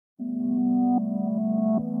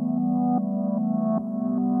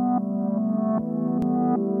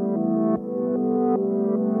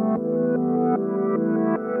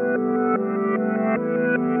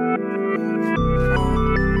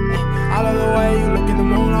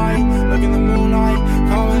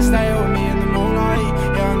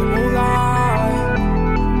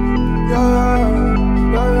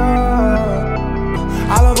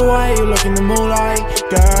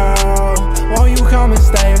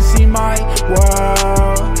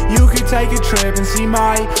take a trip and see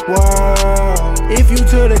my world. If you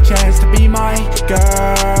took the chance to be my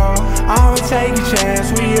girl, I'ma take a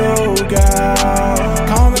chance with you, girl.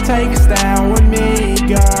 Come and take a stand with me,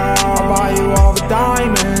 girl. I'll buy you all the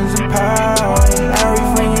diamonds and pearls,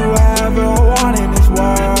 everything you ever want in this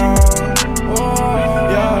world.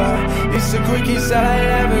 Yeah, it's the quickest that I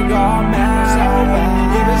ever got mad.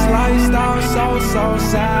 Yeah, this lifestyle so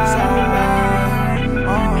sad.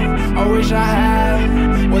 I wish I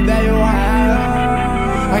had what they all had.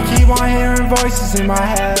 I keep on hearing voices in my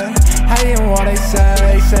head, hating what they say.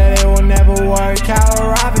 They said it will never work out, I'd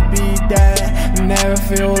rather be dead. Never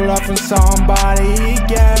feel love from somebody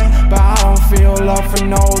again, but I don't feel love from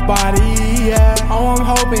nobody yet. Oh, I'm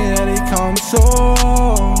hoping that it comes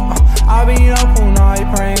soon. I've been up all night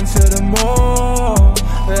praying to the moon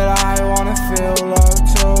that I wanna feel love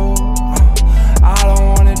too. I don't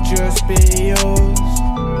wanna just be used.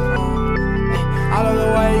 I love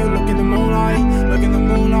the way you look in the moonlight, look in the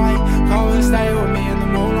moonlight. Come and stay with me in the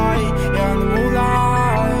moonlight, yeah, in the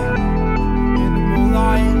moonlight, in the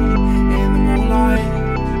moonlight, in the moonlight.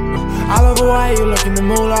 I love the way you look in the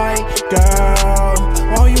moonlight, girl.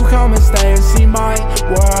 Won't you come and stay and see my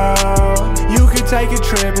world? You could take a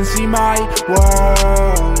trip and see my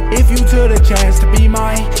world. If you took the chance to be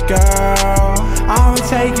my girl, I'ma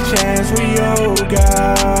take a chance with you,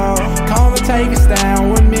 girl. Come and take a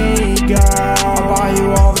stand with me,